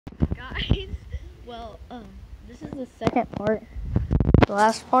guys. Well, this is the second part. The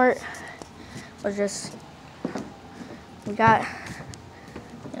last part was just we got,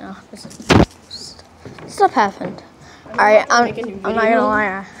 stuff happened. All right, I'm not gonna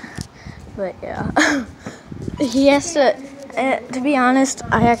lie, but yeah, he has to. To be honest,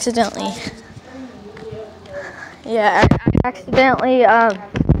 I accidentally. Yeah, I accidentally. I'm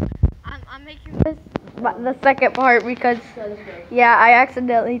making this the second part because, yeah, I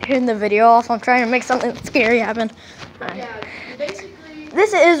accidentally turned the video off. I'm trying to make something scary happen. Yeah, basically.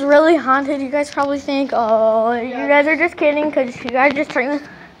 This is really haunted. You guys probably think, oh, you guys are just kidding because you guys just turned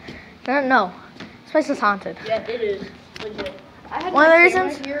the. No, this place is haunted. Yeah, it is. Legit. I had One of the camera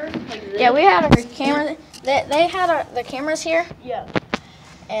reasons. here, like this. Yeah, we had our camera. They had the cameras here. Yeah.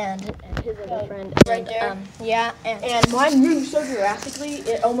 And his other friend. Right there. Yeah, And mine moved so drastically,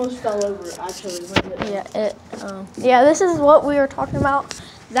 it almost fell over, actually. Yeah, this is what we were talking about.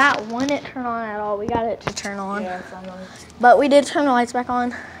 That wouldn't turn on at all. We got it to turn on. Yeah, finally. But we did turn the lights back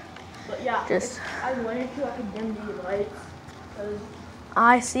on. But yeah, Just. if I wanted to, I could dim the lights.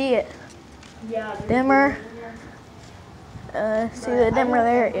 I see it. Yeah. Dimmer. See the dimmer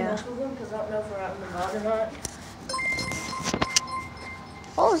there? Yeah. Because I don't know if we're out in the God or not.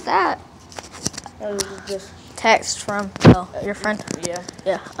 What was that? That was just Text from your friend. Yeah.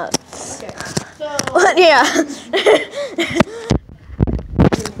 Yeah. Okay. So. Yeah.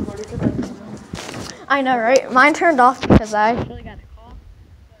 I know, right? Mine turned off because I actually got a call.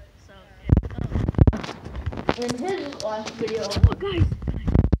 So, In his last video, look, guys.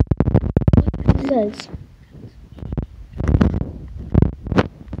 It says.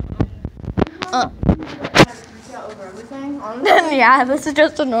 over everything. Yeah, this is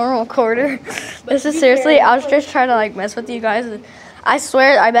just a normal quarter. This is seriously, I was just trying to mess with you guys. I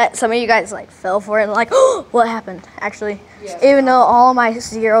swear, I bet some of you guys fell for it and oh, what happened? Actually, Yeah. even though all my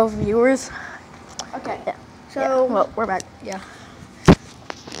 0 viewers. Okay. Yeah. So Yeah. Well, we're back. Yeah.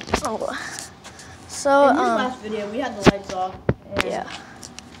 Oh. So in his last video, we had the lights off. And yeah.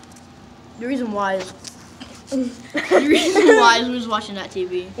 The reason why is we was watching that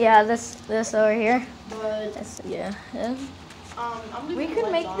TV. Yeah, this over here. But Yeah. I'm We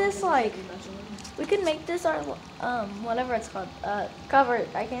could make this we could make this our whatever it's called cover.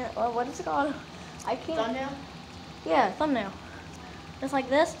 I can't. Well, what is it called? I can't. thumbnail. Yeah, thumbnail. Just like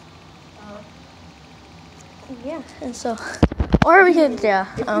this. Yeah, and so, or we could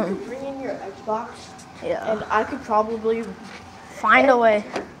If you could bring in your Xbox, yeah, and I could probably find a way.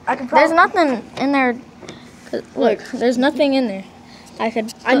 There's nothing in there. Look, there's nothing in there. I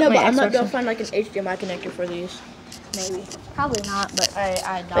know, but I'm not gonna find an HDMI connector for these. Maybe. Probably not, but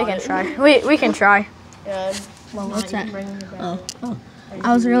I doubt we can it. try. We can try. Yeah. Well, what's that? Oh.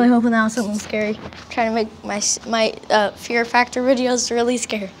 I was really hoping that was something scary. Trying to make my Fear Factor videos really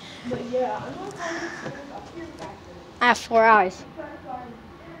scary. But yeah, I'm gonna find Fear Factor. I have 4 eyes.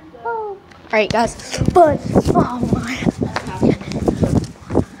 Oh. Alright, guys. But, oh my.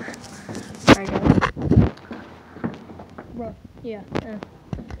 Alright, guys. Bro, yeah.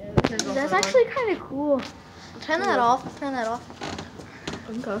 That's actually kind of cool. Turn that off. Turn that off.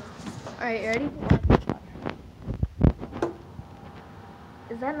 Okay. Alright, you ready?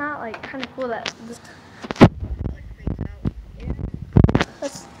 Is that not kind of cool that this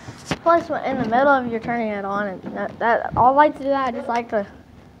place went in the middle of you turning it on, and that all lights do that. I just like to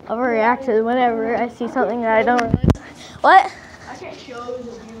overreact to whenever I see something that I don't realize. What? I can't show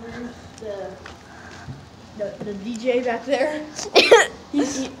the viewers the DJ back there.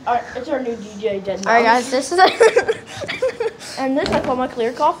 It's our new DJ, Dead Mouse. Alright, guys, this is And this I call my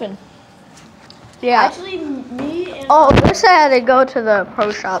clear coffin. yeah. Actually, me and Oh, this had to go to the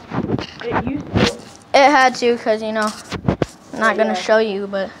pro shop. it used to. It had to, cause I'm not gonna show you,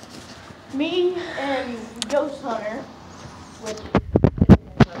 but Me and Ghost Hunter, which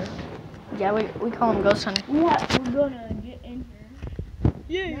yeah, we call him Ghost Hunter. we're gonna get in here.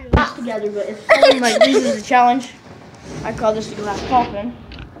 Yeah. Not together, but it's something this is a challenge. I call this the glass coffin.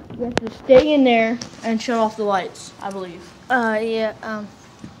 We have to stay in there and shut off the lights, I believe. Yeah.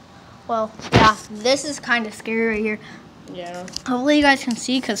 Well, yeah, this is kind of scary right here. Yeah. Hopefully you guys can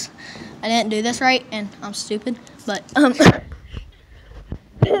see, because I didn't do this right, and I'm stupid, but, and,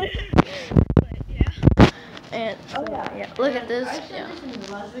 yeah, look at this, I said this in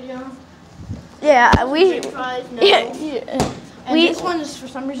the last video. yeah, And this one is for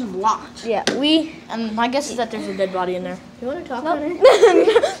some reason locked. we, And my guess is that there's a dead body in there. You want to talk about it?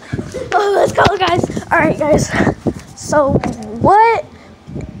 oh, let's go, guys. All right, guys, so what,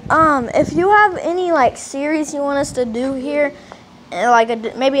 if you have any, series you want us to do here,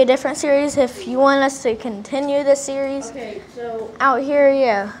 like maybe a different series if you want us to continue this series. Okay, so Out here,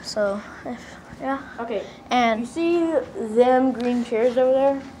 yeah. So, yeah. okay, you And see them green chairs over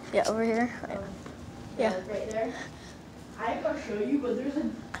there? yeah, over here. Yeah. Right there. I'm gonna show you, but there's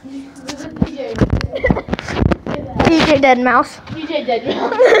a DJ. DJ Dead Mouse. DJ Dead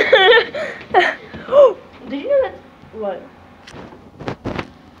Mouse. Did you know that? What?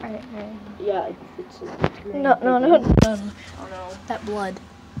 Right. Yeah, it's green. No. Oh no, That blood.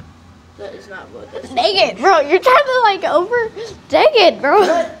 that is not blood. That's Dang it, bro! You're trying to like over. Dang it, bro.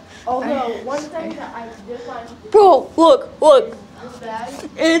 But although one thing that I did find Bro, look. this bag.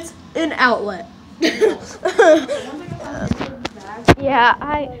 It's an outlet. One thing about this bag. Yeah,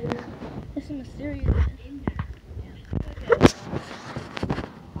 This is mysterious.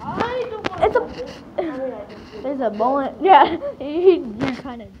 I don't want It's to. a. There's a bullet. Yeah, you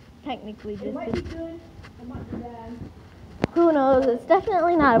kind of technically It might just. be good. It might be bad. Who knows? It's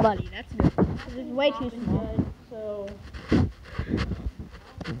definitely not a buddy. That's good. 'Cause it's way too small. Good, so.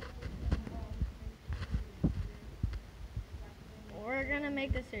 We're gonna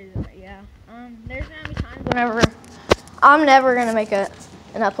make this series. Yeah. There's gonna be times whenever I'm never gonna make an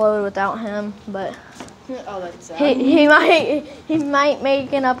upload without him, but Oh, that's sad. he might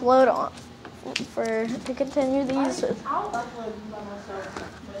make an upload on to continue these. I'll upload by myself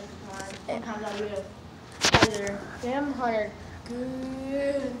most of the time. Sometimes I'll do either Sam Hunter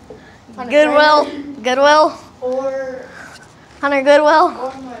Goodwill, or Hunter Goodwill. my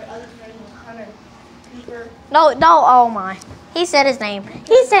other friend Hunter Cooper. No, oh my. He said his name.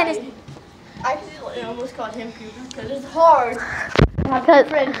 He said his. I actually almost called him Cooper because it's hard to have Cause-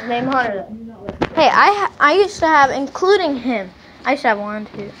 friends named Hunter. Hey, I used to have, including him. I used to have 1,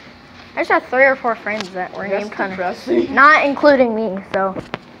 2. I used to have 3 or 4 friends that were named Hunter. Depressing. Not including me, so.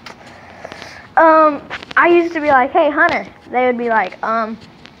 I used to be like, hey, Hunter. They would be like,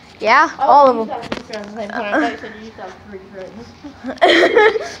 yeah, all of them. I thought you said you used to have 3 friends.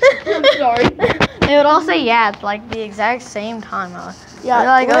 I'm sorry. They would all say yeah at like the exact same time. Yeah, They're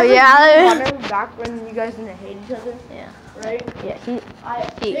like, oh remember yeah. Hunter back when you guys didn't hate each other, Yeah, right? yeah.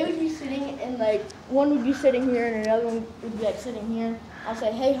 They would be sitting and like one would be sitting here and another one would be like sitting here. I'll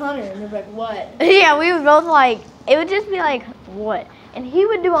say, hey Hunter, and they're like, what? Yeah, we would both like. It would just be like, what? And he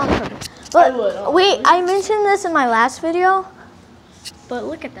would do on purpose. But I would, wait, I mentioned this in my last video. But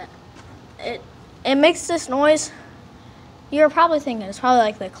look at that. It makes this noise. You're probably thinking it's probably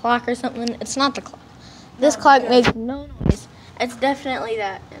like the clock or something. It's not the clock. This clock makes no noise. It's definitely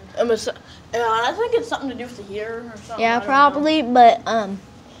that. I think it's something to do with the heater or something. Yeah, I don't probably. But know.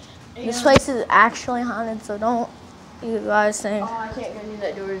 this Yeah. place is actually haunted, so don't you guys think. Oh, I can't go near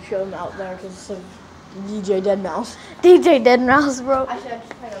that door to show them out there because of DJ Dead Mouse. DJ Dead Mouse, bro. I should just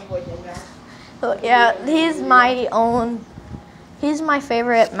kind of avoid Dead Mouse. So, yeah, he's my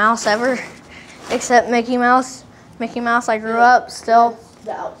favorite mouse ever, except Mickey Mouse. Mickey Mouse, I grew up still.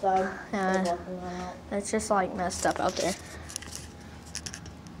 The outside. Yeah. The walking around out. It's just like messed up out there.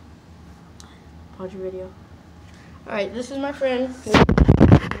 Pause your video. Alright, this is my friend. I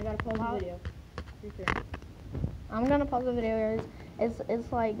gotta pause the video. I'm gonna pause the video, guys.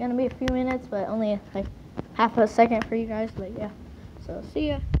 It's like gonna be a few minutes, but only like half a second for you guys. But yeah, so see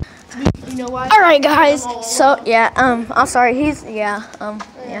ya. You know why? All right, guys. So yeah, I'm sorry. Yeah.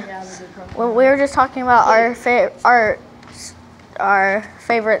 Well, we were just talking about our favorite,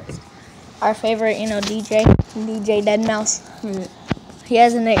 you know, DJ Dead Mouse. He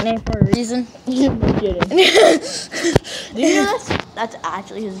has a nickname for a reason. You're kidding. Do you know that's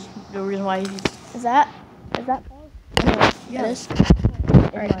actually the reason why he's... Is that Paul? Yeah. It is.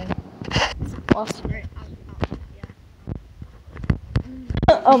 Alright. Well,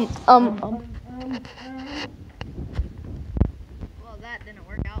 Well, that didn't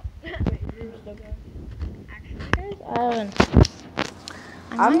work out.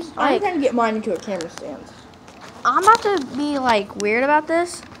 I'm trying to get mine into a camera stand. I'm about to be like weird about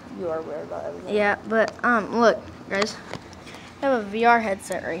this. You are weird about everything. Yeah, but look, guys, I have a VR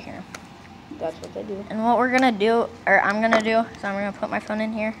headset right here, That's what they do. and what we're gonna do, or I'm gonna do, is I'm gonna put my phone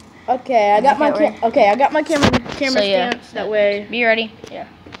in here. Okay, I got my camera So, yeah. stance. That way. Be ready.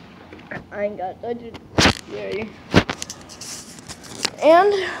 I ain't got. I did. Yay.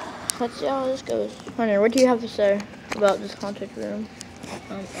 And let's see how this goes. Hunter, what do you have to say about this haunted room?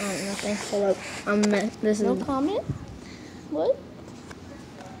 Nothing. Hold up. This No is. comment. What?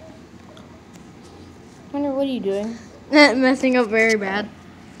 Hunter, what are you doing? Messing up very bad.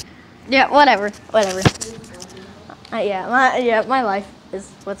 Yeah, whatever. My life is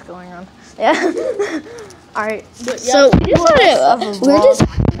what's going on. Yeah. All right. So we just had we're just a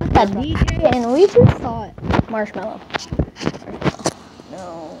DJ, and we just thought marshmallow.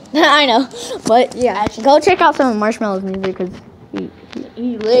 I know, but yeah, go check out some of Marshmallow's music because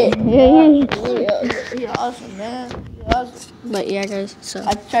He lit. He awesome, man. He awesome. But yeah, guys. So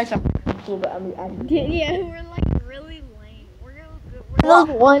I tried something cool, but I'm yeah, we're like really lame. We're those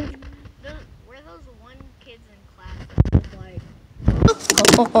one kids in class like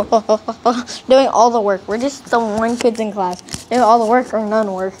doing all the work. We're just the one kids in class doing all the work or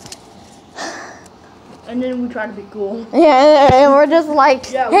none work. And then we try to be cool. Yeah, and we're just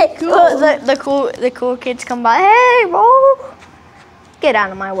like, Yeah, hey, cool. the cool kids come by. Hey, bro, get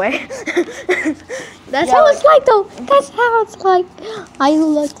out of my way. That's how it's like, though. That's how it's like. I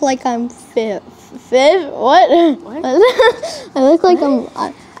look like I'm fifth. What? I look like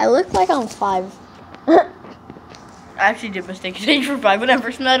I look like I'm 5. I actually did mistake stage for 5 when I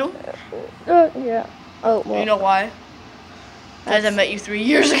first met him. Yeah. Oh, well. You know why? Because I met you 3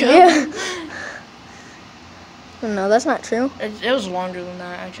 years ago. Yeah. No, that's not true. It was longer than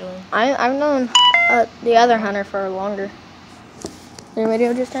that, actually. I've known the other Hunter for longer. Did your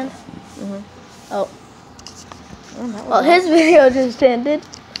video just end? Oh. Well, his video just ended.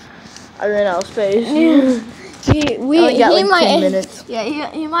 I ran out of space. He like might 10 minutes.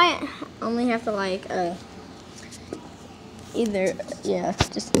 Yeah, he might only have to like he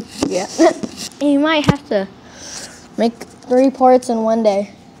might have to make 3 parts in one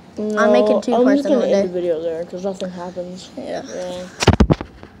day. No, I'm making 2 parts in one I'm just day. gonna end the video there because nothing happens. Yeah. Yeah.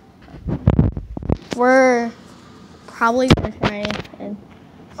 We're probably gonna try and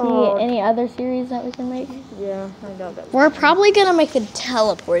see any other series that we can make. Yeah, I doubt that. We're probably gonna make a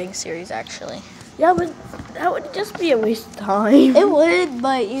teleporting series, actually. Yeah, but that would just be a waste of time. It would,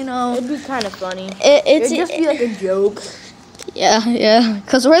 but you know, It'd be kind of funny. It'd It'd just be like a joke. Yeah,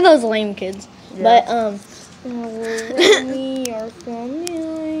 cause we're those lame kids. Yeah. But we are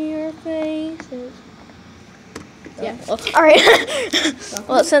familiar faces. Yeah. Well, all right.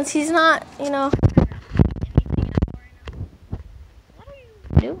 Well, since he's not, you know. What are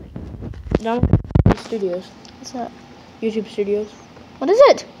you doing? No, Studios. What's that? YouTube Studios. What is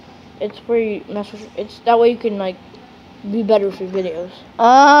it? It's where you mess with. It's that way you can like be better with your videos.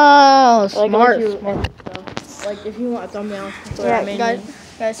 Oh, Like, smart. stuff. Like if you want a thumbnail. Yeah, guys.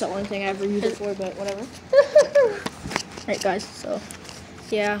 That's the only thing I ever used it for, but whatever. Alright, guys. So,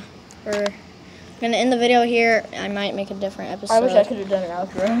 yeah, we're gonna end the video here. I might make a different episode. I wish I could have done an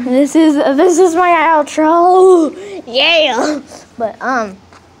outro. This is my outro. Yeah. But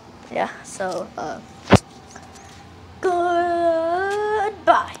yeah. So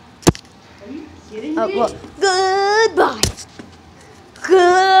goodbye. Are you kidding Oh me? well. Goodbye.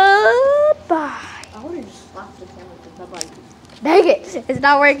 Goodbye. I would have just slapped the camera because I'm like. Dang it! It's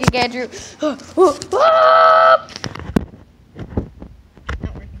not working, Andrew. Oh,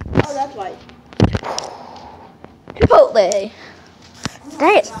 that's why. Chipotle.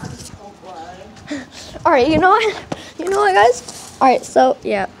 Dang it. Alright, you know what? You know what, guys? Alright, so,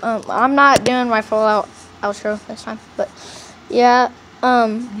 yeah. I'm not doing my full out outro this time. But, yeah.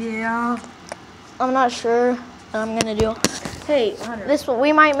 Yeah. I'm not sure what I'm going to do. Hey, Hunter.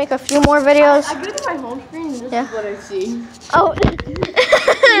 We might make a few more videos. I go to my home screen and this Yeah. is what I see. Oh.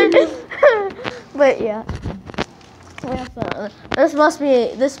 But, yeah. This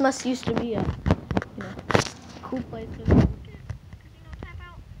must used to be a cool place to be. Tap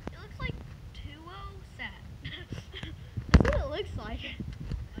out. It looks like 2-0 set. That's what it looks like.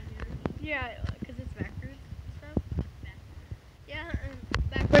 Yeah, because it's backwards and stuff. Yeah, and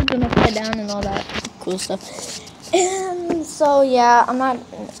backwards and upside down and all that cool stuff. And so, yeah, I'm not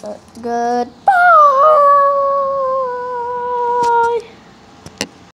good.